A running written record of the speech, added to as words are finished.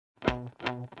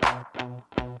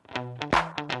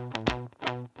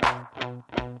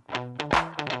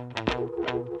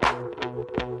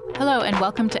Hello and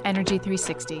welcome to Energy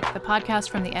 360, the podcast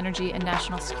from the Energy and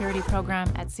National Security Program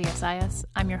at CSIS.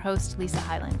 I'm your host, Lisa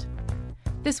Hyland.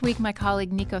 This week, my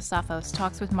colleague Nikos Safos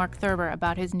talks with Mark Thurber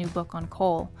about his new book on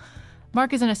coal.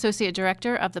 Mark is an associate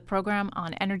director of the Program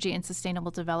on Energy and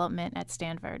Sustainable Development at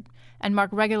Stanford, and Mark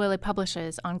regularly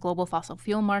publishes on global fossil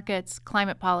fuel markets,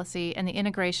 climate policy, and the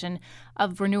integration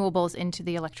of renewables into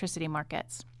the electricity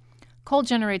markets. Coal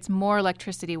generates more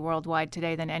electricity worldwide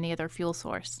today than any other fuel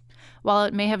source. While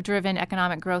it may have driven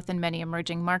economic growth in many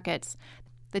emerging markets,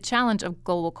 the challenge of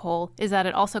global coal is that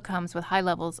it also comes with high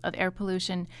levels of air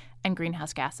pollution and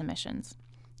greenhouse gas emissions.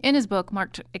 In his book,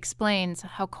 Mark explains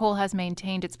how coal has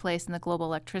maintained its place in the global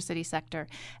electricity sector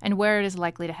and where it is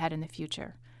likely to head in the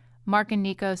future. Mark and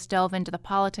Nikos delve into the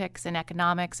politics and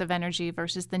economics of energy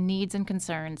versus the needs and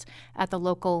concerns at the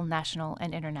local, national,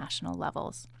 and international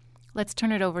levels. Let's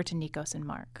turn it over to Nikos and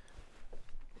Mark.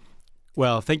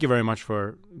 Well, thank you very much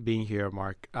for being here,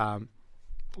 Mark.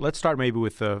 Let's start maybe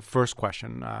with the first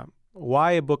question.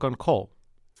 Why a book on coal?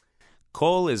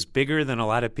 Coal is bigger than a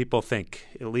lot of people think,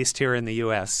 at least here in the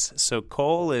U.S. So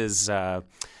coal is a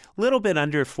little bit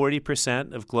under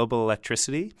 40% of global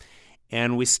electricity,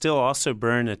 and we still also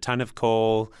burn a ton of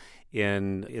coal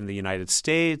in the United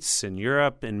States, in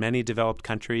Europe, in many developed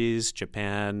countries.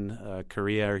 Japan,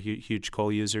 Korea are huge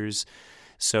coal users.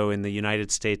 So in the United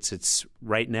States, it's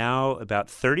right now about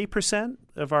 30%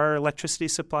 of our electricity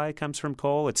supply comes from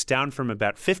coal. It's down from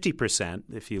about 50%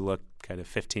 if you look kind of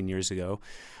 15 years ago.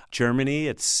 Germany,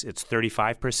 it's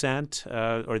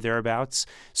 35% or thereabouts.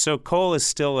 So coal is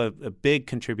still a big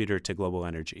contributor to global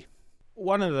energy.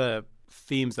 One of the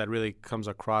themes that really comes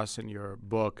across in your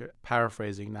book,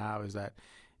 paraphrasing now, is that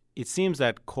it seems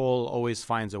that coal always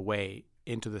finds a way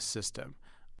into the system.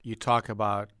 You talk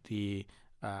about the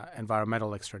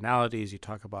environmental externalities, you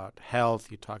talk about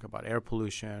health, you talk about air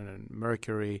pollution and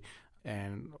mercury,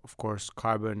 and of course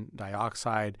carbon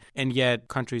dioxide. And yet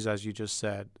countries, as you just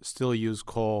said, still use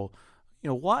coal.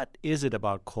 What is it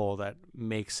about coal that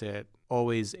makes it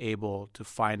always able to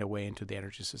find a way into the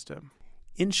energy system?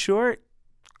 In short,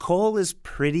 coal is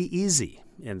pretty easy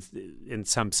in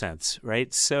some sense,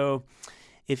 right? So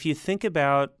if you think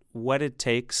about what it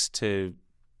takes to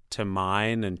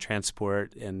mine and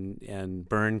transport and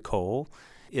burn coal,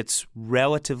 it's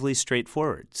relatively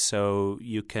straightforward. So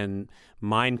you can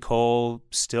mine coal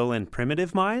still in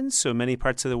primitive mines. So many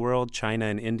parts of the world, China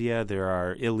and India, there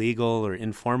are illegal or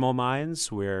informal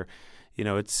mines where,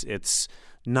 it's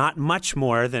not much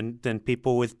more than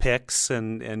people with picks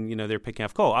and they're picking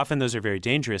off coal. Often those are very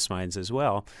dangerous mines as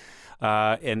well.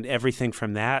 And everything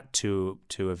from that to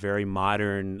a very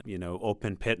modern,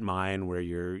 open pit mine where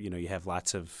you have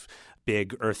lots of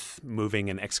big earth moving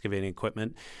and excavating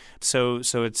equipment. So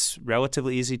it's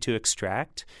relatively easy to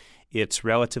extract. It's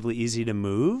relatively easy to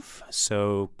move.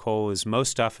 So coal is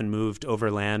most often moved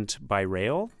overland by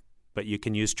rail, but you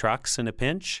can use trucks in a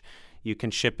pinch. You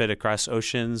can ship it across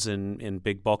oceans in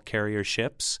big bulk carrier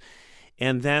ships.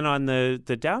 And then on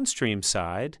the downstream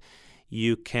side,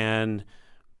 you can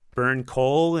burn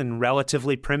coal in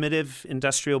relatively primitive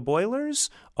industrial boilers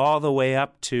all the way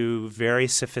up to very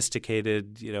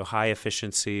sophisticated,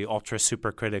 high-efficiency,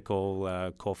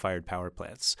 ultra-supercritical coal-fired power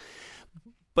plants.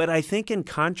 But I think in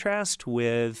contrast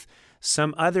with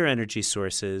some other energy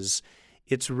sources,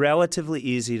 it's relatively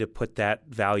easy to put that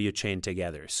value chain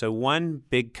together. So one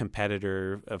big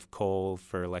competitor of coal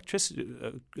for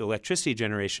electricity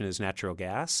generation is natural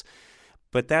gas,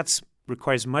 but that's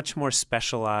requires much more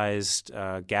specialized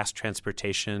gas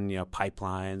transportation,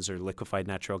 pipelines or liquefied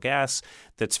natural gas.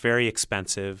 That's very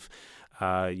expensive.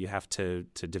 You have to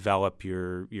develop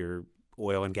your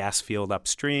oil and gas field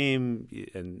upstream,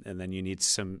 and then you need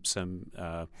some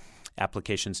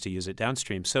applications to use it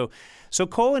downstream. So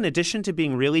coal, in addition to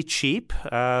being really cheap,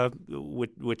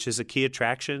 which is a key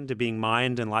attraction to being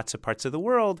mined in lots of parts of the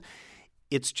world,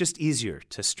 it's just easier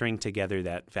to string together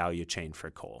that value chain for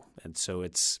coal. And so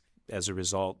it's, as a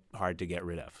result, hard to get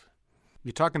rid of.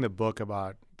 You talk in the book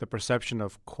about the perception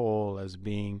of coal as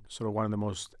being sort of one of the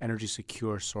most energy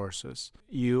secure sources.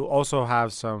 You also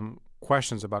have some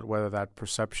questions about whether that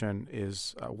perception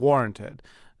is warranted.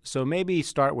 So maybe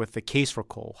start with the case for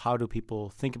coal. How do people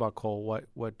think about coal?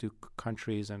 What do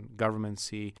countries and governments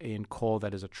see in coal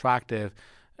that is attractive?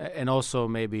 And also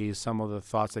maybe some of the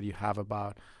thoughts that you have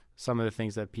about some of the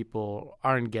things that people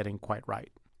aren't getting quite right.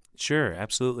 Sure,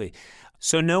 absolutely.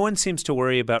 So no one seems to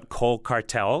worry about coal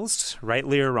cartels,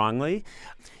 rightly or wrongly.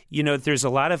 There's a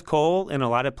lot of coal in a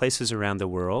lot of places around the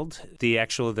world.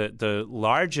 The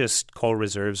largest coal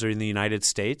reserves are in the United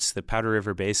States. The Powder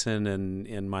River Basin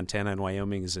in Montana and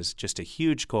Wyoming is just a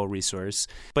huge coal resource.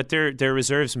 But there are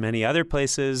reserves in many other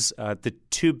places. The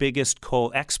two biggest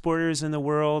coal exporters in the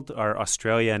world are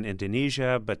Australia and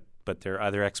Indonesia, but there are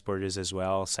other exporters as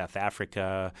well, South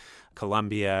Africa,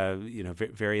 Colombia,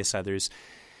 various others.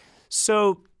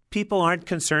 So people aren't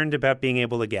concerned about being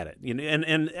able to get it.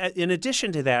 And in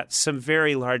addition to that, some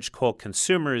very large coal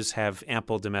consumers have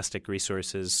ample domestic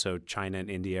resources. So China and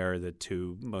India are the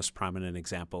two most prominent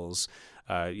examples,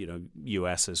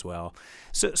 U.S. as well.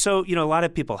 So a lot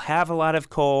of people have a lot of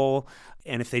coal,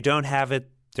 and if they don't have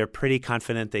it, they're pretty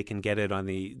confident they can get it on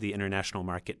the international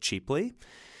market cheaply.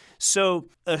 So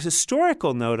a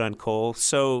historical note on coal.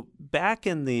 So back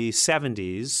in the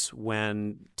 70s,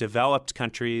 when developed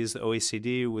countries, the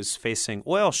OECD, was facing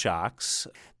oil shocks,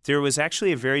 there was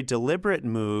actually a very deliberate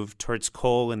move towards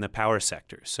coal in the power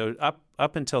sector. So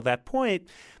up until that point,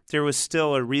 there was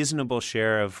still a reasonable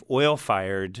share of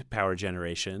oil-fired power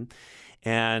generation.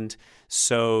 And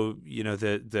so,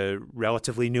 the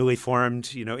relatively newly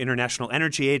formed, International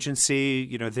Energy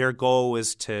Agency, their goal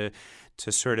was to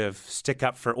sort of stick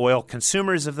up for oil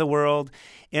consumers of the world.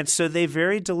 And so they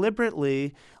very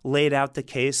deliberately laid out the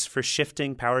case for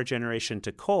shifting power generation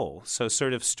to coal. So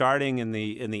sort of starting in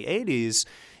the 80s,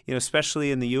 especially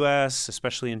in the U.S.,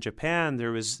 especially in Japan,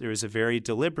 there was a very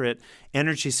deliberate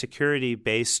energy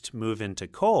security-based move into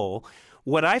coal.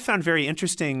 What I found very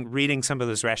interesting reading some of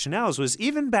those rationales was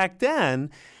even back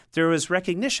then, there was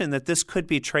recognition that this could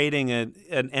be trading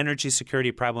an energy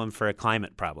security problem for a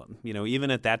climate problem.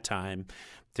 Even at that time,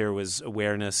 there was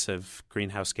awareness of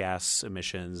greenhouse gas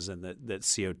emissions and that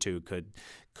CO2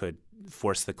 could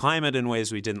force the climate in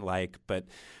ways we didn't like.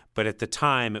 But at the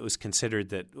time, it was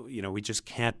considered that we just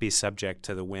can't be subject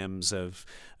to the whims of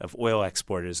oil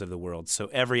exporters of the world. So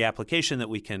every application that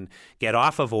we can get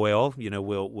off of oil,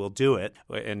 we'll do it.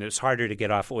 And it's harder to get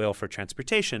off oil for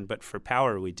transportation, but for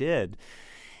power, we did.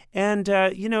 And,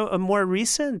 a more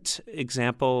recent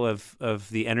example of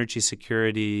the energy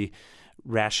security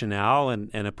rationale and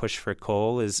a push for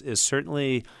coal is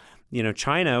certainly,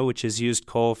 China, which has used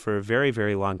coal for a very,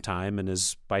 very long time and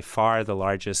is by far the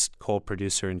largest coal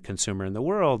producer and consumer in the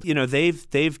world.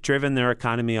 They've driven their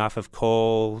economy off of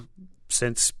coal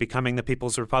since becoming the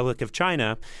People's Republic of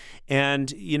China. And,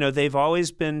 they've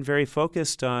always been very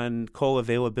focused on coal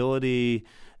availability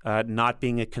not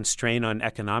being a constraint on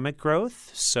economic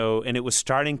growth. And it was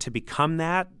starting to become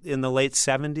that in the late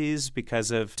 70s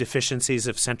because of deficiencies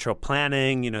of central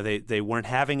planning. They weren't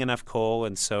having enough coal.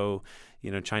 And so,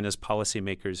 China's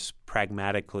policymakers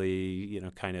pragmatically,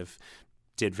 kind of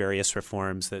did various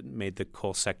reforms that made the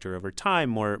coal sector over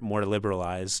time more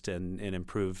liberalized and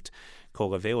improved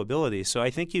coal availability. So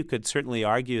I think you could certainly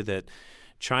argue that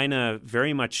China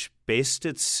very much based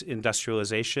its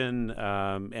industrialization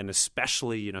and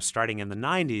especially, starting in the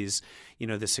 90s,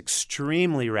 this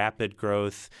extremely rapid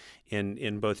growth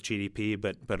in both GDP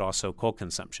but also coal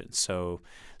consumption. So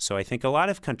I think a lot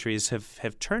of countries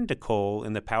have turned to coal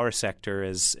in the power sector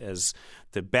as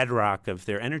the bedrock of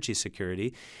their energy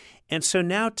security. And so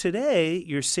now today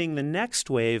you're seeing the next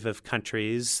wave of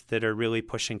countries that are really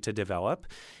pushing to develop.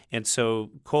 And so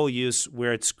coal use,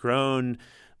 where it's grown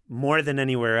more than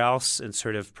anywhere else in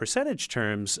sort of percentage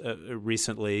terms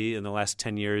recently in the last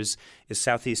 10 years is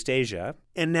Southeast Asia.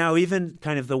 And now even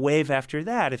kind of the wave after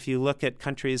that, if you look at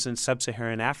countries in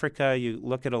sub-Saharan Africa, you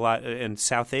look at a lot in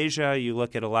South Asia, you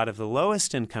look at a lot of the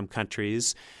lowest income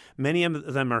countries, many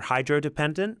of them are hydro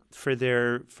dependent for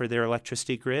their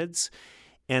electricity grids.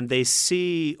 And they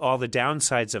see all the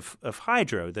downsides of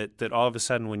hydro, that all of a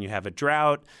sudden when you have a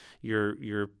drought,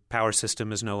 your power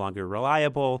system is no longer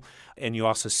reliable. And you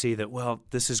also see that, well,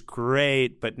 this is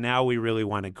great, but now we really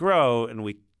want to grow and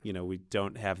we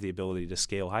don't have the ability to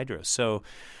scale hydro. So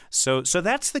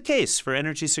that's the case for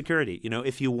energy security.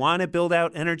 If you want to build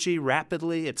out energy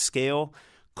rapidly at scale,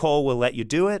 coal will let you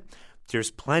do it.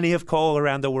 There's plenty of coal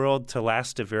around the world to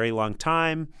last a very long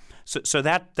time. So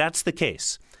that's the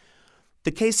case.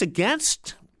 The case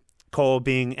against coal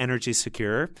being energy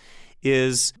secure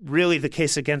is really the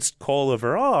case against coal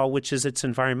overall, which is its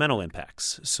environmental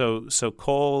impacts. So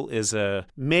coal is a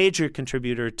major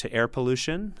contributor to air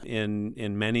pollution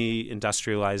in many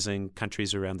industrializing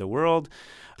countries around the world.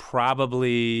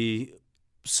 Probably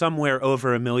somewhere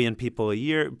over 1 million people a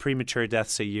year, premature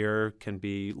deaths a year can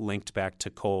be linked back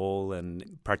to coal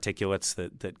and particulates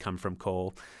that come from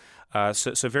coal.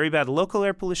 So very bad local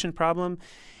air pollution problem.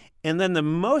 And then the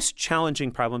most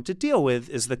challenging problem to deal with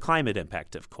is the climate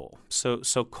impact of coal. So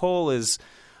coal is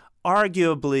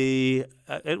arguably,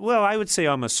 I would say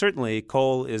almost certainly,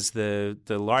 coal is the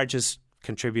largest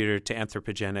contributor to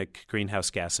anthropogenic greenhouse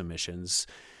gas emissions.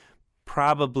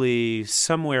 Probably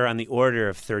somewhere on the order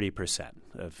of 30%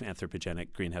 of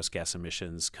anthropogenic greenhouse gas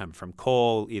emissions come from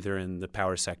coal, either in the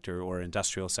power sector or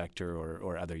industrial sector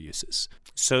or other uses.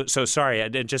 So sorry,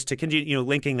 just to continue,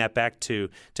 linking that back to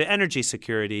energy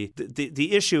security,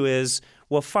 the issue is,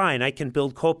 well, fine, I can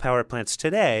build coal power plants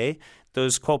today.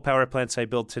 Those coal power plants I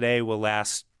build today will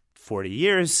last 40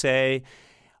 years, say.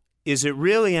 Is it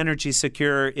really energy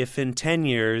secure if in 10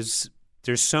 years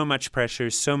there's so much pressure,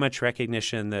 so much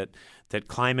recognition that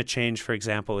climate change, for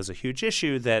example, is a huge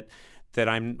issue that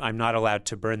I'm not allowed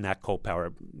to burn that coal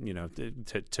power,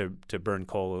 to burn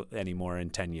coal anymore in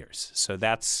 10 years. So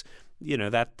that's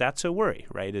a worry,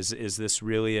 right? Is this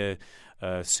really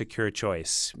a secure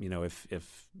choice?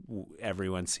 If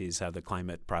everyone sees how the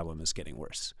climate problem is getting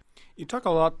worse. You talk a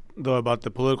lot, though, about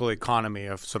the political economy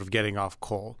of sort of getting off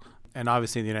coal. And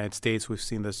obviously in the United States, we've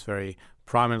seen this very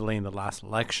prominently in the last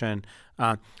election.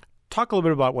 Talk a little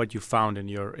bit about what you found in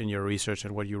your research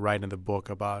and what you write in the book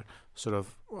about sort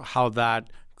of how that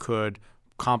could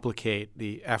complicate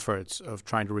the efforts of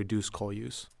trying to reduce coal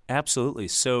use. Absolutely.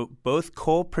 So both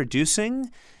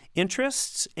coal-producing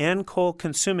interests and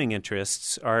coal-consuming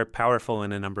interests are powerful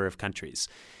in a number of countries.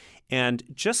 And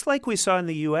just like we saw in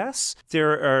the U.S.,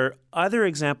 there are other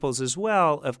examples as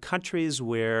well of countries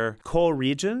where coal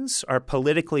regions are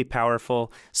politically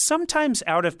powerful, sometimes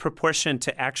out of proportion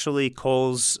to actually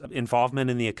coal's involvement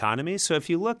in the economy. So if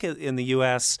you look in the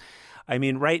U.S.,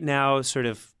 right now, sort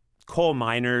of coal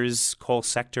miners, coal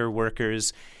sector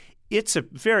workers, it's a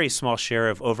very small share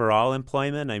of overall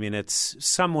employment. It's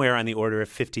somewhere on the order of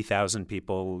 50,000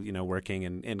 people, working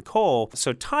in coal.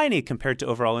 So tiny compared to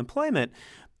overall employment.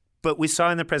 But we saw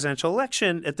in the presidential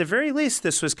election, at the very least,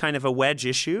 this was kind of a wedge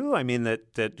issue.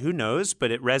 That who knows,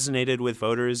 but it resonated with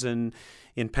voters in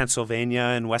Pennsylvania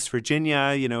and West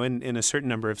Virginia, in a certain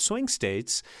number of swing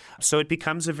states. So it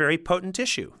becomes a very potent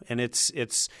issue. And it's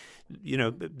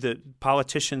the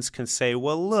politicians can say,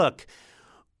 well, look,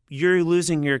 you're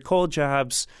losing your coal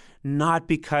jobs not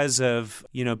because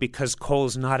coal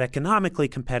is not economically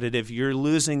competitive. You're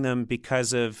losing them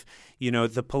because of,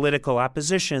 the political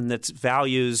opposition that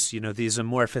values, these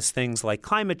amorphous things like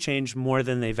climate change more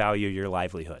than they value your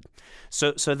livelihood.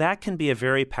 So that can be a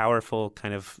very powerful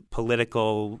kind of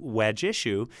political wedge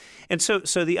issue. And so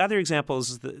the other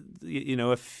examples,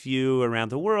 a few around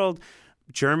the world,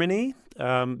 Germany,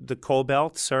 the coal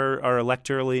belts are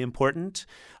electorally important.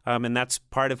 And that's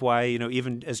part of why,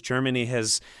 even as Germany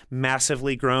has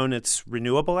massively grown its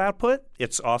renewable output,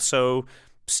 it's also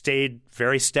stayed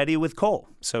very steady with coal.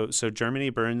 So Germany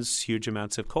burns huge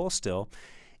amounts of coal still.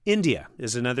 India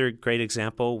is another great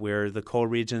example where the coal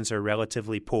regions are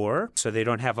relatively poor, so they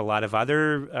don't have a lot of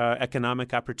other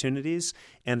economic opportunities,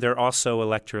 and they're also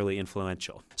electorally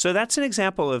influential. So that's an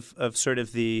example of sort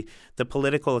of the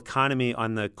political economy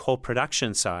on the coal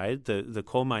production side, the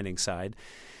coal mining side.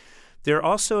 There are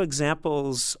also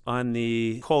examples on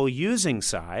the coal-using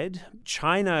side.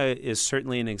 China is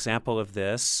certainly an example of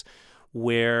this,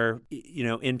 where,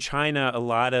 in China, a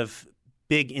lot of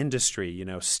big industry,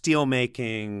 steel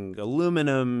making,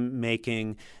 aluminum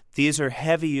making, these are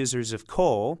heavy users of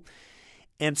coal.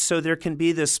 And so there can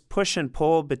be this push and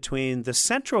pull between the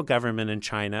central government in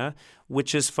China,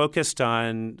 which is focused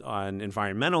on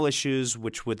environmental issues,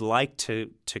 which would like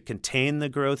to contain the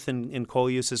growth in coal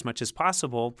use as much as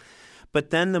possible. But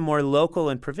then the more local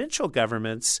and provincial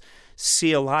governments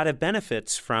see a lot of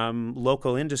benefits from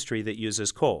local industry that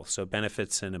uses coal. So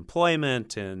benefits in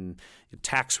employment and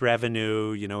tax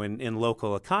revenue, in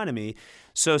local economy.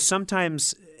 So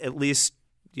sometimes, at least,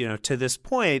 to this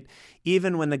point,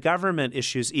 even when the government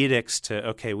issues edicts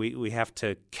we have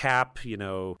to cap,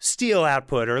 steel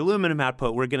output or aluminum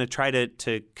output, we're going to try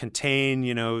to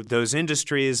contain, those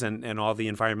industries and all the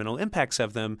environmental impacts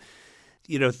of them.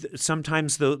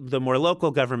 Sometimes the more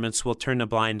local governments will turn a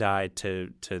blind eye to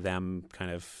them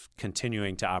kind of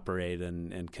continuing to operate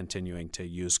and continuing to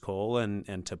use coal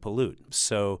and to pollute.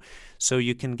 So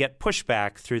you can get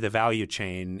pushback through the value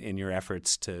chain in your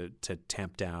efforts to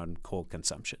tamp down coal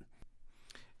consumption.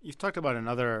 You've talked about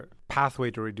another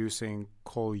pathway to reducing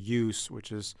coal use,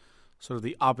 which is sort of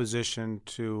the opposition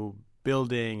to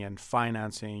building and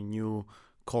financing new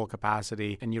coal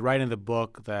capacity. And you write in the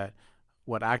book that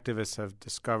what activists have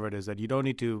discovered is that you don't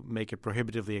need to make it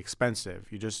prohibitively expensive.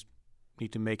 You just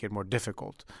need to make it more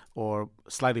difficult or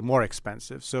slightly more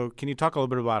expensive. So can you talk a little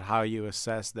bit about how you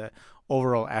assess the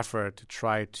overall effort to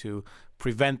try to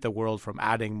prevent the world from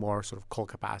adding more sort of coal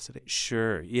capacity?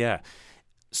 Sure, yeah.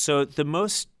 So the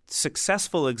most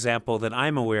successful example that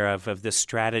I'm aware of this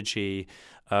strategy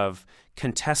of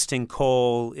contesting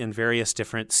coal in various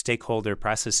different stakeholder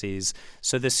processes.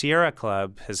 So the Sierra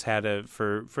Club has had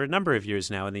for a number of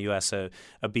years now in the U.S. a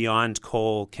Beyond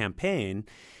Coal campaign.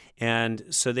 And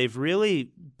so they've really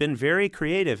been very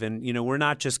creative. And, we're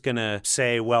not just going to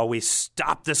say, well, we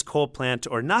stop this coal plant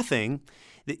or nothing.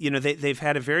 They've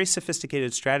had a very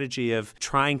sophisticated strategy of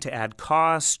trying to add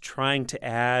cost, trying to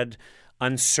add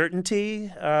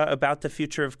uncertainty about the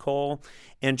future of coal,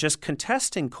 and just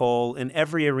contesting coal in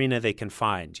every arena they can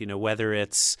find, whether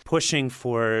it's pushing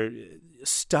for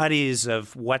studies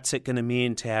of what's it going to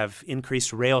mean to have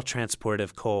increased rail transport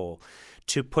of coal,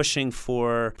 to pushing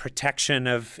for protection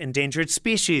of endangered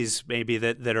species maybe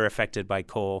that are affected by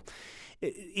coal,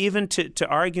 even to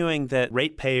arguing that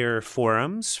ratepayer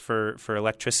forums for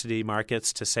electricity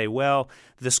markets to say, well,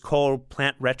 this coal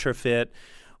plant retrofit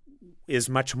is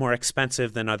much more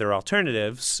expensive than other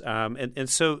alternatives. And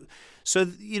so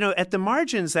at the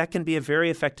margins, that can be a very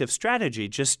effective strategy.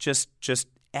 Just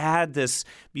add this,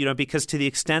 because to the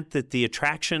extent that the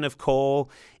attraction of coal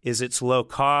is its low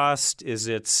cost, is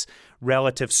its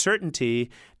relative certainty,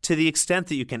 to the extent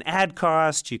that you can add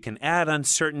cost, you can add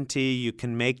uncertainty, you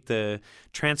can make the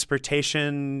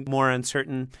transportation more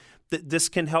uncertain, this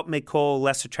can help make coal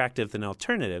less attractive than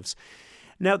alternatives.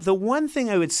 Now, the one thing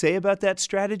I would say about that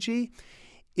strategy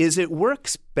is it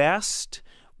works best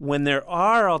when there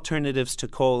are alternatives to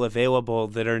coal available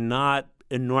that are not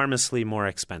enormously more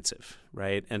expensive,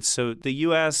 right? And so the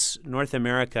U.S., North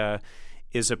America,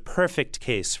 is a perfect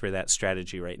case for that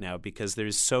strategy right now because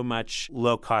there's so much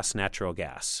low-cost natural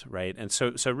gas, right? And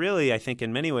so really, I think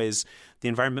in many ways, the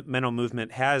environmental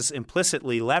movement has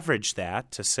implicitly leveraged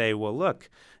that to say, well, look,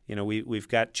 we've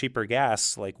got cheaper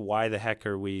gas. Like, why the heck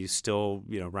are we still,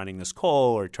 running this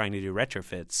coal or trying to do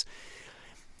retrofits?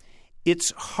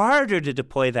 It's harder to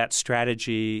deploy that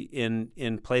strategy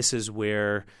in places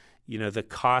where, the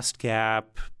cost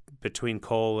gap between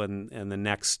coal and the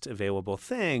next available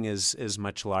thing is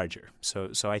much larger. So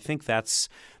I think that's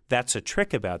a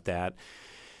trick about that.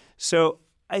 So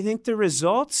I think the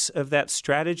results of that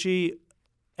strategy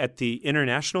at the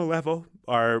international level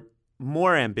are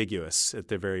more ambiguous at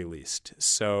the very least.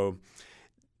 So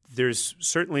there's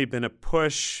certainly been a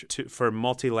push for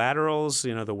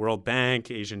multilaterals, the World Bank,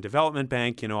 Asian Development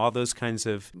Bank, all those kinds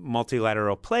of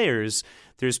multilateral players.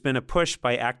 There's been a push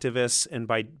by activists and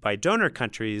by donor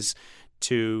countries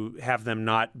to have them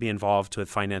not be involved with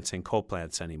financing coal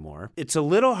plants anymore. It's a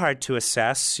little hard to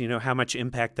assess, how much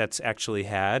impact that's actually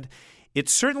had. It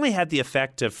certainly had the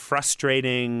effect of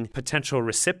frustrating potential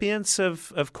recipients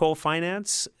of coal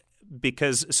finance.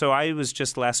 So I was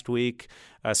just last week,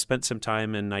 spent some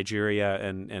time in Nigeria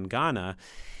and Ghana,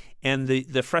 and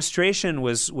the frustration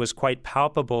was quite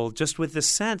palpable just with the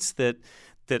sense that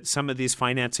some of these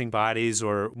financing bodies,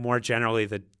 or more generally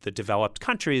the developed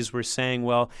countries, were saying,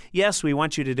 well, yes, we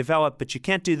want you to develop, but you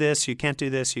can't do this, you can't do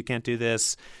this, you can't do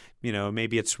this.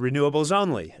 Maybe it's renewables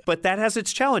only. But that has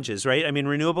its challenges, right? I mean,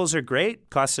 renewables are great.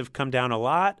 Costs have come down a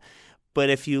lot. But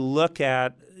if you look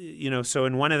at, so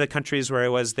in one of the countries where I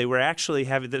was, they were actually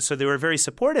so they were very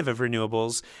supportive of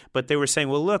renewables, but they were saying,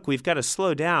 well, look, we've got to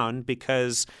slow down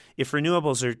because if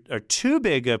renewables are too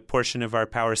big a portion of our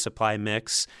power supply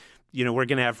mix, we're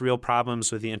going to have real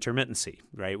problems with the intermittency,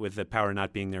 right, with the power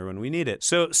not being there when we need it.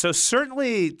 So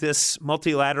certainly this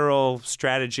multilateral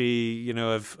strategy,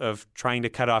 of trying to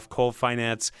cut off coal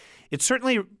finance, it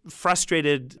certainly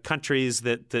frustrated countries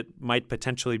that might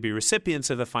potentially be recipients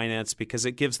of the finance because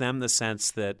it gives them the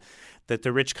sense that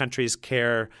the rich countries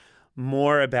care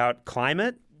more about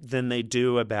climate than they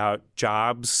do about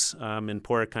jobs in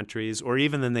poorer countries, or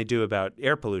even than they do about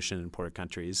air pollution in poorer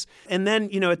countries. And then,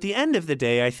 at the end of the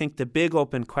day, I think the big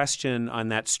open question on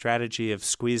that strategy of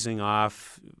squeezing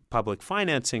off public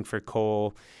financing for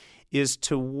coal is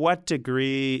to what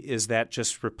degree is that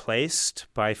just replaced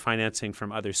by financing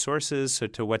from other sources? So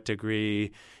to what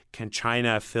degree can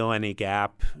China fill any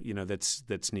gap,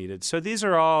 that's needed? So these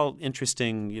are all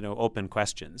interesting, open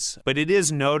questions. But it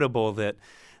is notable that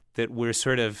we're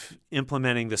sort of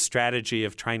implementing the strategy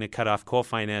of trying to cut off coal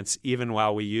finance even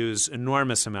while we use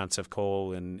enormous amounts of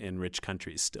coal in rich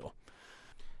countries still.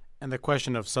 And the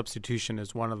question of substitution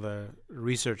is one of the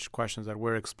research questions that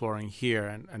we're exploring here.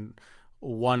 And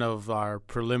one of our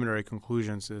preliminary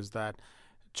conclusions is that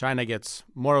China gets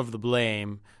more of the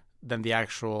blame than the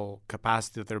actual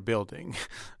capacity that they're building,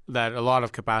 that a lot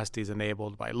of capacity is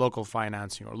enabled by local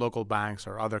financing or local banks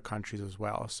or other countries as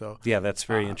well. So yeah, that's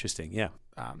very interesting. Yeah.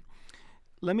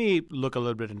 Let me look a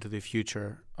little bit into the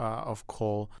future of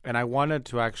coal. And I wanted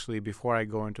to actually, before I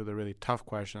go into the really tough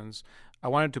questions, I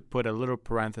wanted to put a little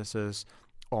parenthesis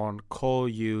on coal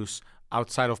use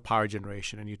outside of power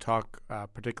generation, and you talk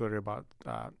particularly about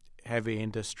heavy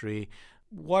industry.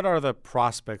 What are the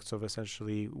prospects of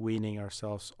essentially weaning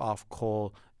ourselves off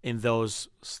coal in those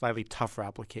slightly tougher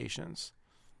applications?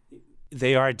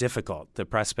 They are difficult. The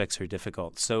prospects are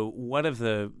difficult. So one of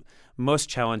the most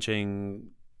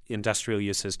challenging industrial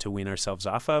uses to wean ourselves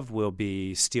off of will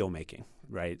be steel making,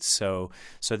 right? So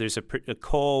there's a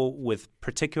coal with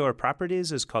particular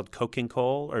properties is called coking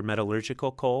coal or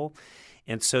metallurgical coal.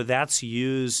 And so that's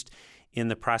used in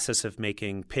the process of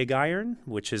making pig iron,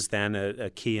 which is then a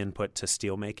key input to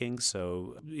steel making.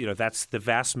 So, that's the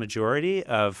vast majority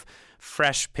of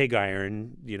fresh pig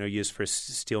iron, used for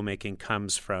steel making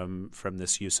comes from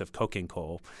this use of coking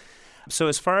coal. So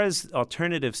as far as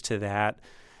alternatives to that,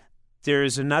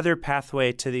 there's another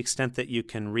pathway to the extent that you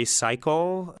can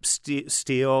recycle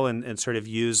steel and sort of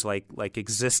use like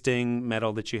existing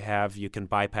metal that you have. You can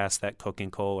bypass that coking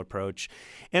coal approach.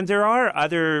 And there are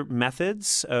other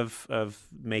methods of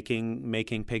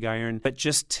making pig iron, but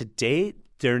just to date,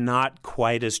 they're not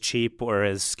quite as cheap or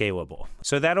as scalable.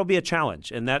 So that'll be a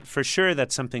challenge. And that for sure,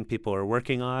 that's something people are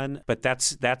working on. But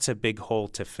that's a big hole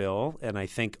to fill. And I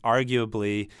think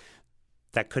arguably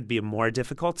that could be a more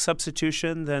difficult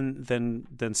substitution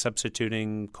than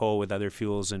substituting coal with other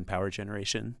fuels in power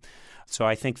generation. So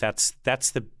I think that's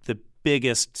the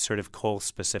biggest sort of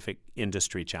coal-specific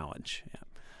industry challenge. Yeah.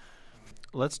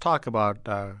 Let's talk about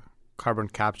carbon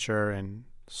capture and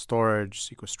storage,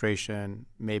 sequestration.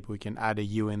 Maybe we can add a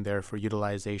U in there for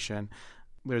utilization.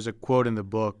 There's a quote in the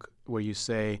book where you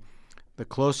say, "The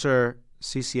closer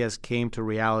CCS came to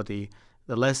reality,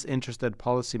 the less interested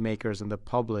policymakers and the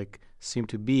public seem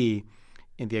to be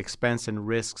in the expense and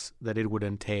risks that it would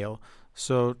entail."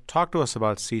 So talk to us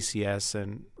about CCS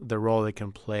and the role it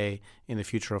can play in the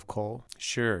future of coal.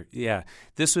 Sure, yeah.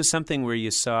 This was something where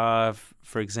you saw,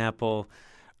 for example,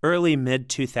 early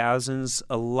mid-2000s,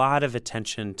 a lot of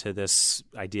attention to this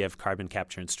idea of carbon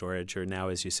capture and storage, or now,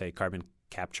 as you say, carbon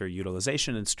capture,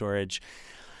 utilization, and storage.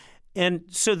 And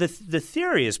so the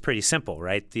theory is pretty simple,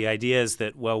 right? The idea is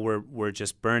that, well, we're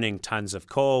just burning tons of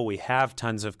coal. We have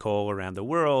tons of coal around the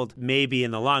world. Maybe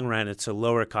in the long run, it's a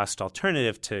lower cost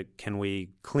alternative to can we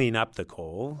clean up the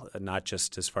coal, not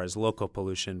just as far as local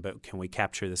pollution, but can we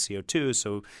capture the CO2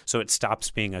 so it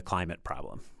stops being a climate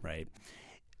problem, right?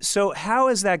 So how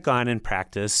has that gone in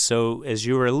practice? So as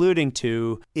you were alluding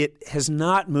to, it has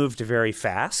not moved very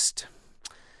fast.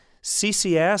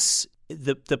 CCS,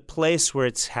 the place where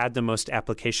it's had the most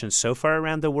applications so far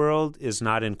around the world is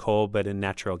not in coal, but in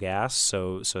natural gas.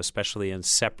 So especially in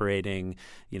separating,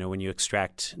 when you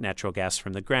extract natural gas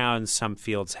from the ground, some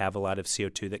fields have a lot of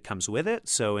CO2 that comes with it.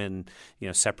 So in,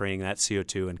 separating that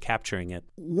CO2 and capturing it.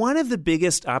 One of the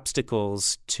biggest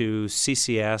obstacles to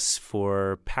CCS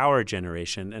for power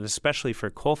generation, and especially for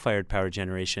coal-fired power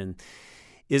generation,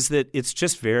 is that it's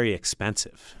just very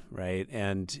expensive, right?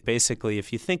 And basically,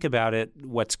 if you think about it,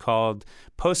 what's called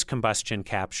post-combustion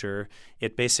capture,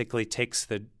 it basically takes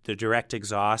the direct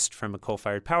exhaust from a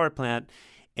coal-fired power plant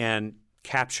and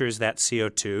captures that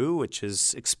CO2, which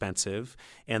is expensive,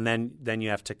 and then you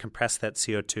have to compress that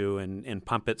CO2 and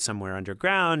pump it somewhere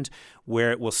underground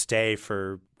where it will stay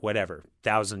for whatever,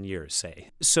 1,000 years,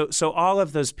 say. So all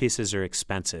of those pieces are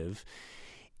expensive.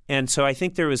 And so I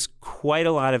think there was quite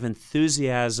a lot of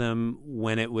enthusiasm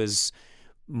when it was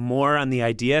more on the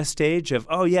idea stage of,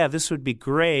 oh, yeah, this would be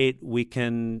great. We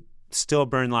can still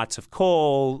burn lots of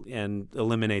coal and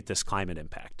eliminate this climate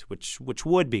impact, which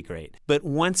would be great. But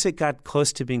once it got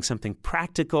close to being something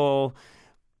practical,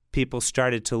 people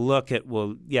started to look at,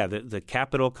 well, yeah, the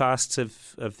capital costs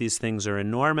of these things are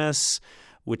enormous,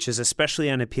 which is especially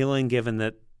unappealing given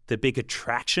that the big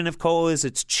attraction of coal is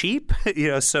it's cheap,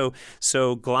 so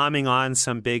glomming on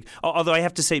some big, although I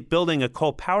have to say building a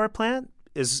coal power plant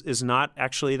is not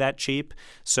actually that cheap.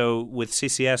 So with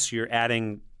CCS, you're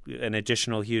adding an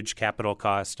additional huge capital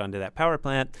cost onto that power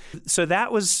plant. So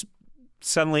that was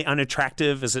suddenly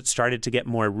unattractive as it started to get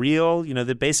more real,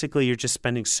 that basically you're just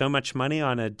spending so much money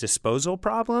on a disposal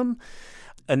problem.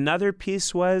 Another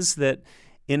piece was that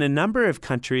in a number of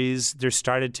countries, there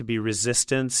started to be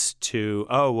resistance to,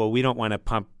 we don't want to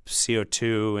pump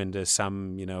CO2 into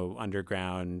some,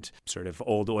 underground sort of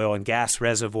old oil and gas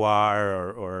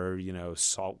reservoir or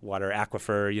saltwater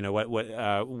aquifer,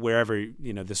 wherever,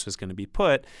 this was going to be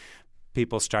put.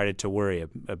 People started to worry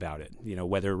about it,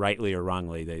 whether rightly or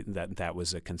wrongly, that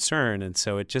was a concern. And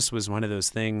so it just was one of those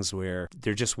things where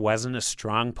there just wasn't a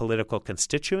strong political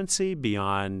constituency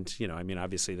beyond,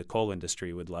 obviously the coal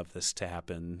industry would love this to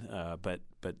happen, but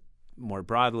more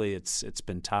broadly, it's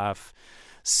been tough.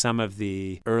 some of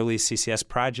the early CCS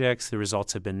projects, the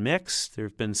results have been mixed. There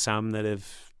have been some that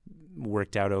have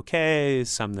worked out okay,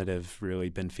 some that have really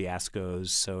been fiascos.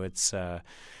 So it's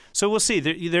so we'll see.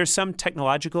 There's some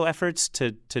technological efforts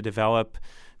to develop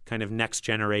kind of next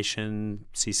generation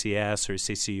CCS or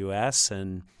CCUS,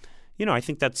 and I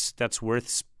think that's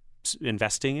worth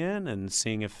investing in and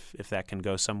seeing if that can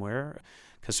go somewhere.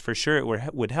 Because for sure it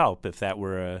would help if that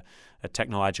were a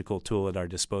technological tool at our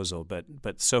disposal.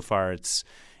 But so far it's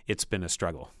been a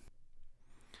struggle.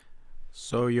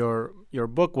 So your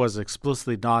book was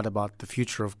explicitly not about the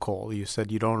future of coal. You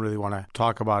said you don't really want to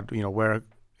talk about where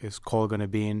is coal going to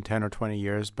be in 10 or 20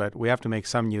 years, but we have to make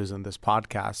some news in this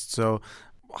podcast. So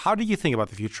how do you think about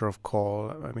the future of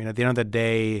coal? I mean, at the end of the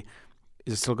day,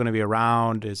 is it still going to be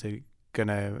around? Is it going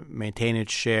to maintain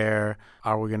its share?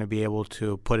 Are we going to be able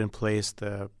to put in place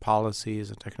the policies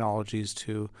and technologies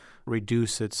to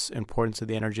reduce its importance in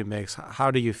the energy mix? How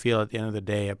do you feel at the end of the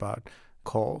day about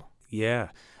coal? Yeah,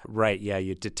 right. Yeah,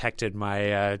 you detected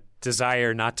my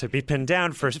desire not to be pinned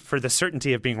down for the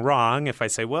certainty of being wrong. If I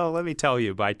say, well, let me tell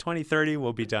you, by 2030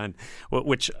 we'll be done,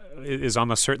 which is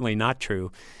almost certainly not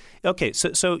true. Okay, so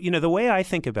the way I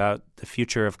think about the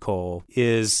future of coal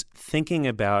is thinking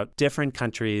about different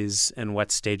countries and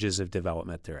what stages of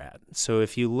development they're at. So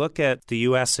if you look at the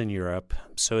U.S. and Europe,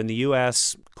 so in the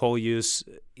U.S., coal use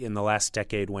in the last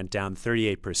decade went down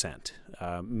 38%,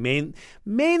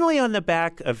 mainly on the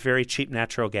back of very cheap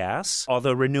natural gas,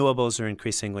 although renewables are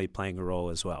increasingly playing a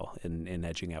role as well in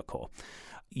edging out coal.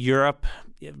 Europe,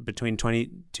 between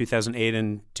 2008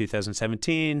 and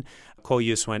 2017, coal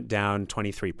use went down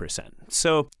 23%.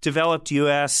 So developed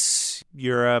U.S.,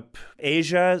 Europe,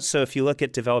 Asia. So if you look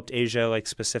at developed Asia, like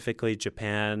specifically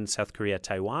Japan, South Korea,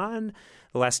 Taiwan,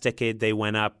 the last decade they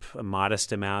went up a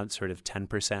modest amount, sort of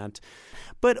 10%.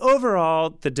 But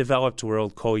overall, the developed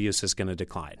world coal use is going to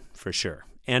decline for sure.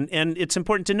 And it's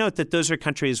important to note that those are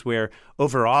countries where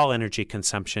overall energy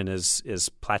consumption is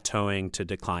plateauing to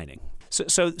declining.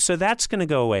 So that's going to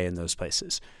go away in those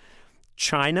places.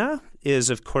 China is,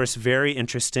 of course, very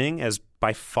interesting as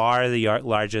by far the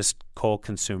largest coal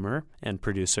consumer and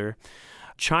producer.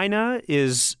 China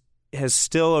has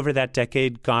still over that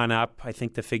decade gone up. I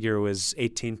think the figure was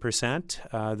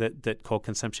 18% that coal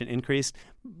consumption increased.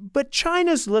 But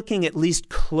China's looking at least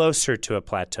closer to a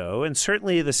plateau, and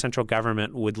certainly the central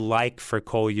government would like for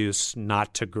coal use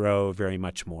not to grow very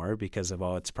much more because of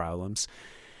all its problems.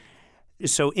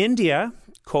 So India,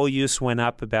 coal use went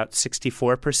up about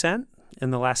 64% in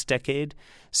the last decade.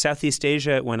 Southeast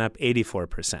Asia, it went up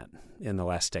 84% in the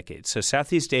last decade. So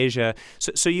Southeast Asia,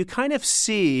 so you kind of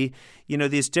see,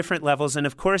 these different levels. And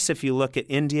of course, if you look at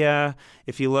India,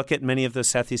 if you look at many of those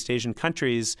Southeast Asian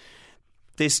countries,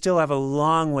 they still have a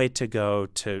long way to go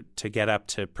to get up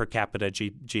to per capita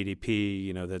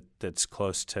GDP, that's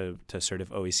close to sort of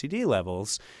OECD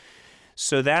levels.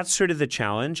 So that's sort of the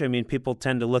challenge. I mean, people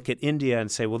tend to look at India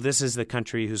and say, well, this is the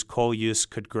country whose coal use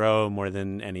could grow more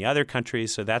than any other country,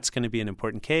 so that's going to be an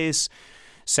important case.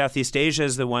 Southeast Asia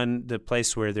is the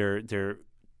place where there are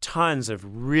tons of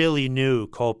really new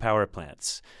coal power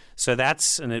plants. So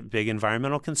that's a big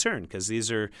environmental concern because these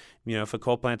are, if a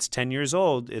coal plant's 10 years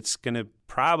old, it's going to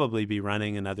probably be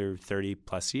running another 30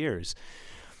 plus years.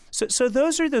 So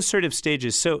those are the sort of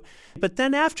stages. But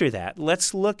then after that,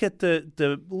 let's look at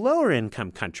the lower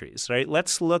income countries, right?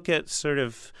 Let's look at sort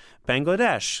of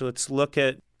Bangladesh. Let's look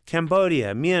at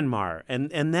Cambodia, Myanmar,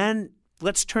 and then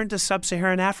let's turn to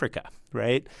sub-Saharan Africa,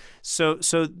 right? So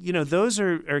those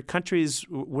are countries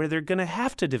where they're going to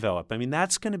have to develop. I mean,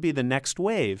 that's going to be the next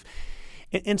wave.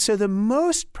 And so the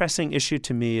most pressing issue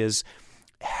to me is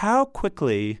how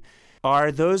quickly are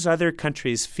those other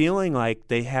countries feeling like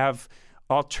they have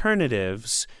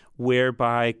alternatives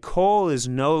whereby coal is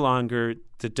no longer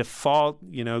the default,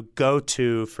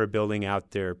 go-to for building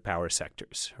out their power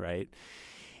sectors, right?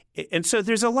 And so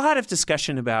there's a lot of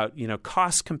discussion about,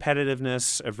 cost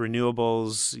competitiveness of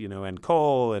renewables, and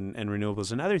coal and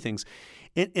renewables and other things.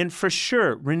 And for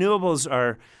sure, renewables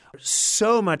are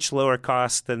so much lower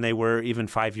cost than they were even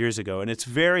 5 years ago. And it's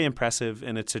very impressive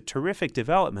and it's a terrific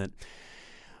development.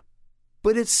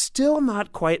 But it's still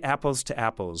not quite apples to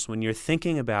apples when you're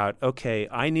thinking about, okay,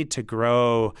 I need to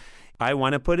grow. I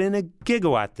want to put in 1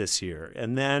 gigawatt this year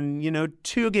and then,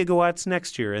 2 gigawatts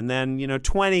next year and then,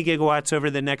 20 gigawatts over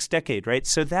the next decade, right?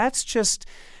 So that's just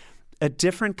a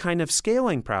different kind of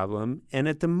scaling problem. And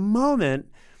at the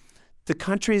moment, the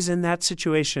countries in that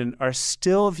situation are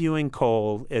still viewing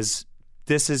coal as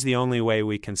this is the only way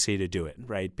we can see to do it,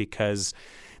 right? Because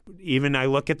even I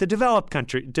look at the developed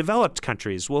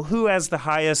countries. Well, who has the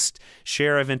highest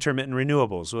share of intermittent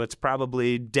renewables? Well, it's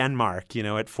probably Denmark,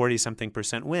 at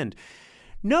 40-something% wind.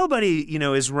 nobody,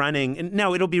 is running. And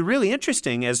now it'll be really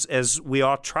interesting as we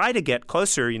all try to get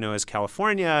closer, as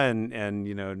California and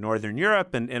Northern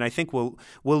Europe, and I think we'll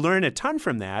learn a ton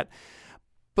from that.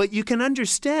 But you can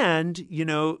understand,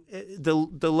 the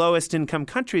lowest income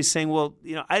countries saying, well,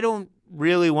 I don't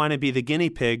really want to be the guinea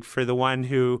pig for the one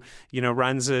who,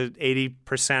 runs a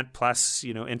 80% plus,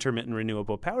 intermittent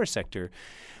renewable power sector.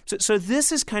 So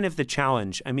this is kind of the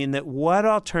challenge. I mean, that what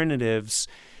alternatives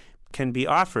can be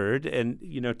offered and,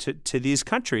 to these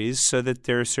countries so that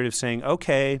they're sort of saying,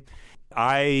 okay,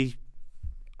 I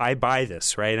buy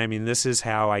this, right? I mean, this is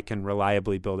how I can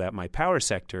reliably build out my power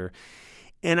sector.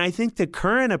 And I think the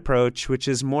current approach, which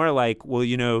is more like,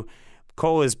 well,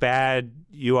 coal is bad,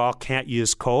 you all can't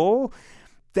use coal,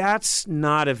 that's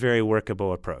not a very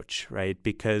workable approach, right?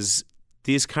 Because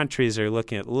these countries are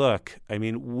looking at,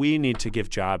 we need to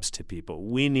give jobs to people.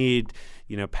 We need,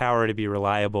 power to be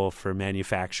reliable for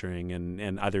manufacturing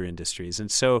and other industries.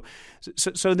 And so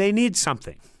they need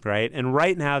something, right? And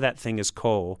right now that thing is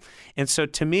coal. And so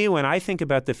to me, when I think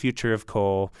about the future of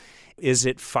coal, is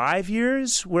it 5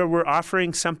 years where we're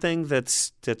offering something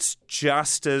that's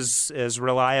just as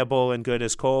reliable and good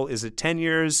as coal? Is it 10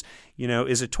 years?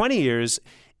 Is it 20 years?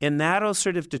 And that'll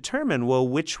sort of determine,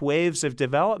 which waves of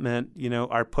development,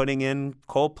 are putting in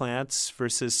coal plants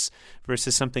versus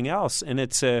something else. And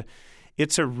it's a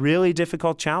really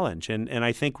difficult challenge. And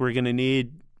I think we're going to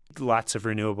need lots of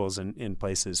renewables in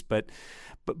places. But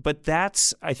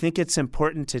I think it's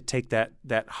important to take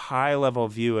that high level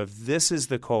view of this is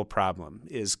the coal problem,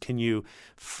 is can you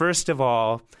first of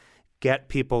all get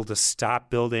people to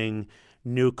stop building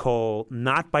new coal,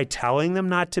 not by telling them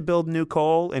not to build new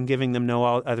coal and giving them no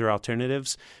other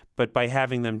alternatives, but by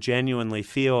having them genuinely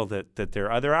feel that there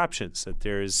are other options,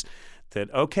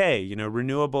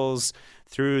 renewables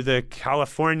through the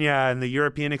California and the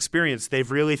European experience,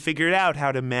 they've really figured out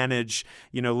how to manage,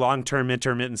 long-term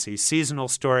intermittency, seasonal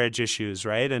storage issues,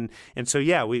 right? And so,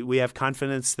 we have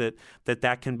confidence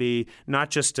that can be not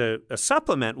just a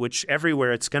supplement, which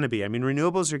everywhere it's going to be. I mean,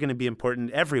 renewables are going to be important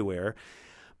everywhere,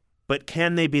 but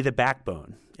can they be the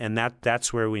backbone? And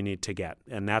that's where we need to get.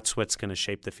 And that's what's going to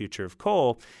shape the future of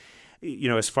coal.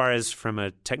 As far as from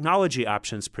a technology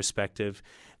options perspective,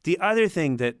 the other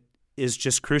thing that is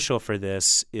just crucial for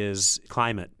this is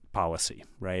climate policy,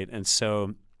 right? And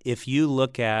so if you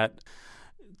look at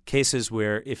cases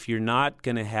where if you're not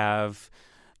going to have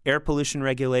air pollution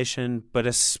regulation, but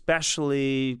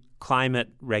especially climate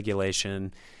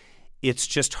regulation, it's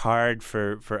just hard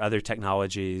for other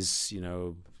technologies,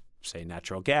 say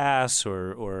natural gas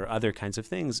or other kinds of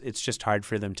things. It's just hard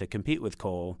for them to compete with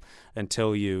coal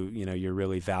until you're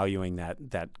really valuing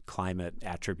that climate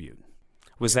attribute.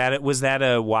 Was that a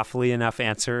waffly enough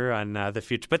answer on the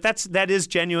future? But that is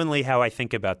genuinely how I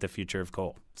think about the future of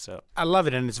coal. So I love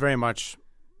it, and it's very much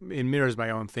it mirrors my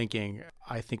own thinking.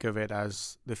 I think of it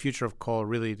as the future of coal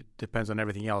really depends on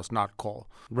everything else, not coal.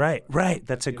 Right.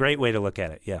 That's a great way to look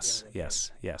at it. Yes.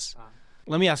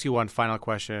 Let me ask you one final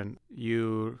question.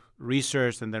 You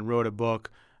researched and then wrote a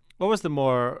book. What was the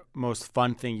most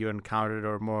fun thing you encountered,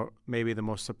 or maybe the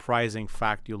most surprising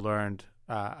fact you learned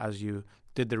as you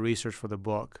did the research for the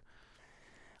book?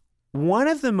 One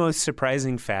of the most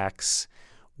surprising facts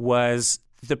was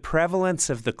the prevalence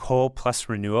of the coal plus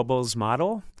renewables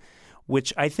model,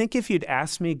 which I think if you'd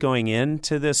asked me going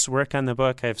into this work on the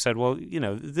book, I've said,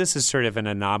 this is sort of an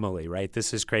anomaly, right?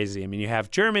 This is crazy. I mean, you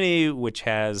have Germany, which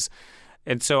has...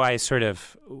 And so I sort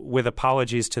of, with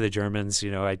apologies to the Germans,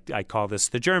 I call this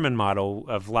the German model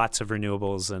of lots of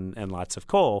renewables and lots of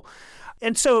coal.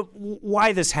 And so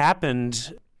why this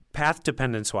happened path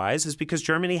dependence-wise is because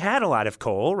Germany had a lot of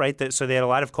coal, right? So they had a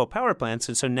lot of coal power plants.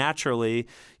 And so naturally,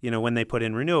 when they put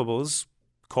in renewables,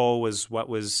 coal was what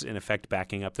was in effect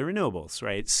backing up the renewables,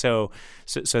 right? So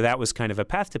that was kind of a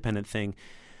path-dependent thing.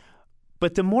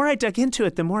 But the more I dug into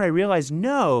it, the more I realized,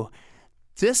 no,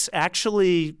 this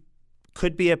actually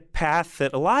could be a path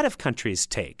that a lot of countries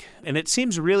take. And it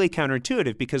seems really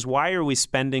counterintuitive because why are we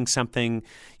spending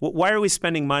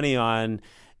money on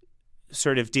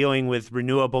sort of dealing with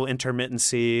renewable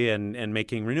intermittency and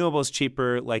making renewables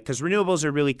cheaper? Because renewables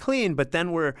are really clean, but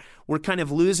then we're kind of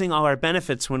losing all our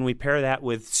benefits when we pair that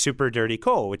with super dirty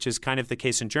coal, which is kind of the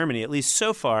case in Germany. At least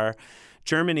so far,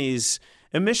 Germany's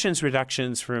emissions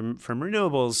reductions from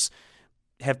renewables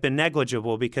have been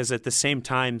negligible because at the same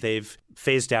time they've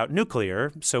phased out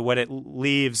nuclear. So what it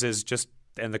leaves is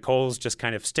and the coal's just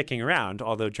kind of sticking around,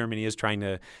 although Germany is trying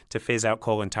to phase out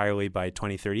coal entirely by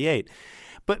 2038.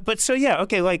 But so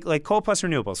like coal plus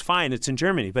renewables, fine, it's in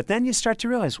Germany. But then you start to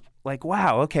realize,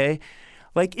 wow, okay,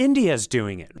 like India's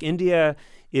doing it. India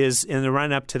is in the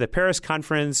run-up to the Paris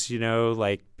conference,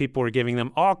 like people were giving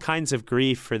them all kinds of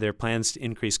grief for their plans to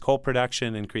increase coal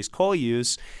production, increase coal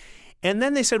use. And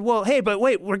then they said, well, hey, but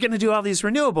wait, we're going to do all these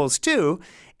renewables too.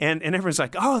 And everyone's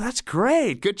like, oh, that's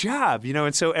great. Good job.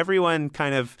 And so everyone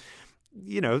kind of,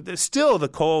 still the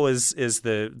coal is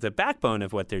the backbone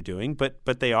of what they're doing,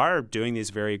 but they are doing these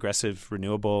very aggressive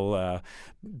renewable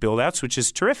build-outs, which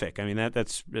is terrific. I mean,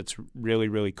 that's really,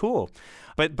 really cool.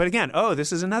 But again,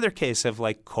 this is another case of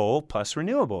like coal plus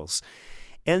renewables.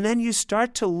 And then you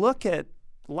start to look at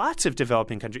lots of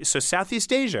developing countries. So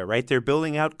Southeast Asia, right? They're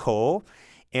building out coal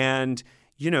and,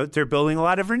 they're building a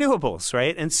lot of renewables,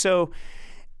 right? And so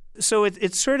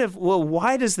it's sort of, well,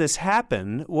 why does this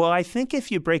happen? Well, I think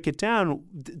if you break it down,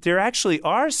 there actually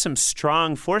are some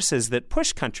strong forces that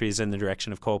push countries in the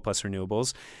direction of coal plus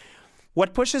renewables.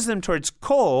 What pushes them towards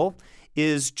coal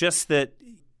is just that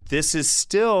this is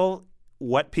still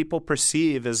what people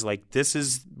perceive as like, this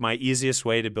is my easiest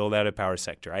way to build out a power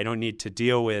sector. I don't need to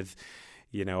deal with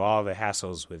all the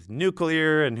hassles with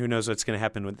nuclear and who knows what's going to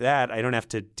happen with that. I don't have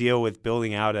to deal with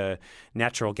building out a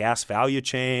natural gas value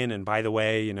chain. And by the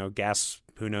way, gas,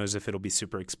 who knows if it'll be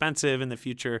super expensive in the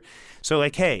future. So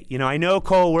like, hey, I know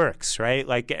coal works, right?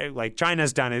 Like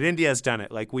China's done it, India's done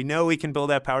it. Like we know we can build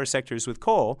out power sectors with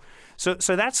coal. So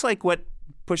that's like what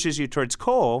pushes you towards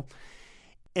coal.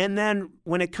 And then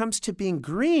when it comes to being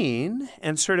green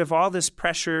and sort of all this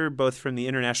pressure, both from the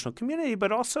international community,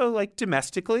 but also like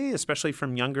domestically, especially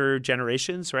from younger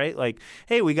generations, right? Like,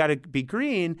 hey, we got to be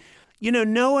green.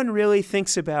 No one really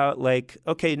thinks about like,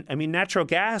 okay, I mean, natural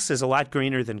gas is a lot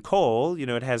greener than coal.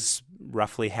 It has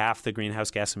roughly half the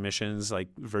greenhouse gas emissions, like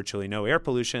virtually no air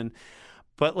pollution.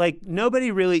 But like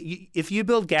nobody really, if you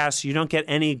build gas, you don't get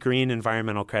any green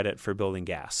environmental credit for building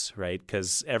gas, right?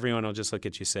 Because everyone will just look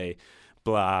at you and say,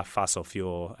 blah, fossil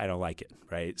fuel, I don't like it,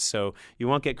 right? So you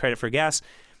won't get credit for gas.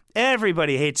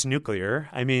 Everybody hates nuclear.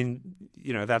 I mean,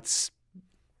 that's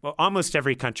almost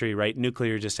every country, right?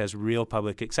 Nuclear just has real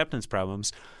public acceptance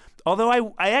problems.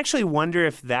 Although I actually wonder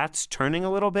if that's turning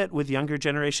a little bit with younger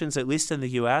generations, at least in the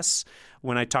U.S.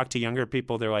 When I talk to younger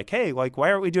people, they're like, hey, like,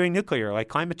 why aren't we doing nuclear? Like,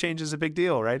 climate change is a big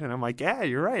deal, right? And I'm like, yeah,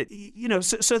 you're right.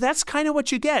 So that's kind of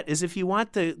what you get is if you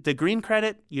want the green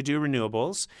credit, you do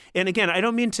renewables. And again, I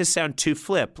don't mean to sound too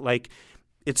flip. Like,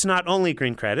 it's not only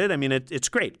green credit. I mean, it's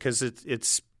great because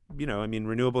it's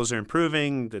renewables are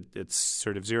improving. It's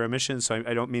sort of zero emissions. So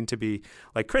I don't mean to be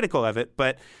like critical of it,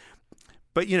 but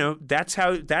that's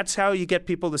how you get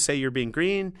people to say you're being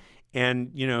green.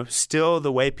 And, still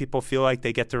the way people feel like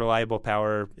they get the reliable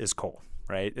power is coal,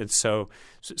 right? And so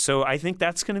I think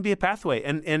that's going to be a pathway.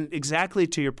 And exactly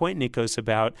to your point, Nikos,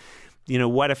 about,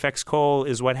 what affects coal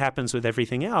is what happens with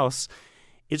everything else.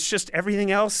 It's just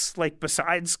everything else, like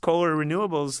besides coal or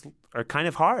renewables, are kind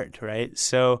of hard, right?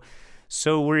 So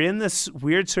we're in this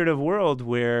weird sort of world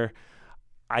where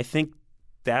I think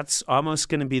that's almost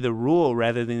going to be the rule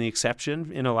rather than the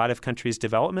exception in a lot of countries'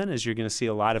 development, is you're going to see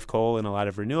a lot of coal and a lot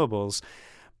of renewables.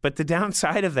 But the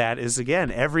downside of that is, again,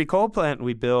 every coal plant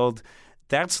we build,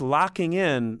 that's locking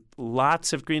in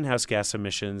lots of greenhouse gas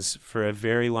emissions for a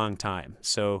very long time.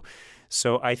 So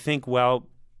I think,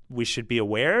 we should be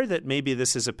aware that maybe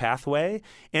this is a pathway.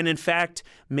 And in fact,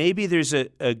 maybe there's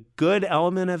a good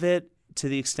element of it to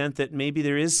the extent that maybe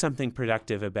there is something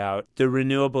productive about the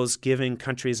renewables giving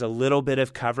countries a little bit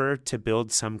of cover to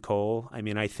build some coal. I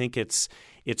mean, I think it's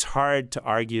hard to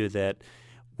argue that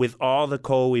with all the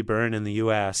coal we burn in the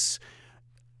U.S.,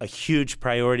 a huge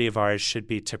priority of ours should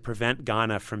be to prevent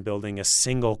Ghana from building a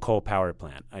single coal power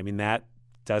plant. I mean, that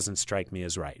doesn't strike me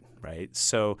as right?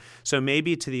 So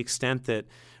maybe to the extent that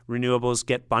renewables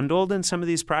get bundled in some of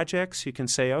these projects, you can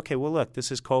say, okay, well, look,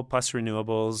 this is coal plus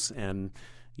renewables, and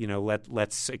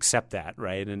let's accept that,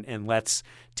 right? And let's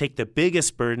take the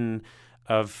biggest burden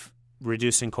of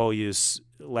reducing coal use.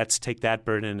 Let's take that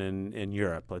burden in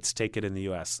Europe. Let's take it in the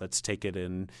U.S. Let's take it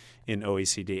in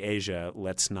OECD, Asia.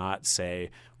 Let's not say,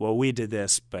 well, we did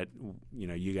this, but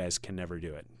you guys can never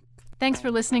do it. Thanks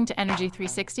for listening to Energy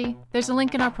 360. There's a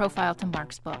link in our profile to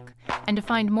Mark's book. And to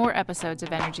find more episodes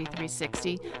of Energy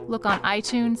 360, look on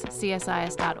iTunes,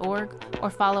 csis.org, or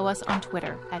follow us on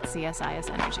Twitter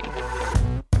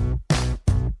 @CSISEnergy.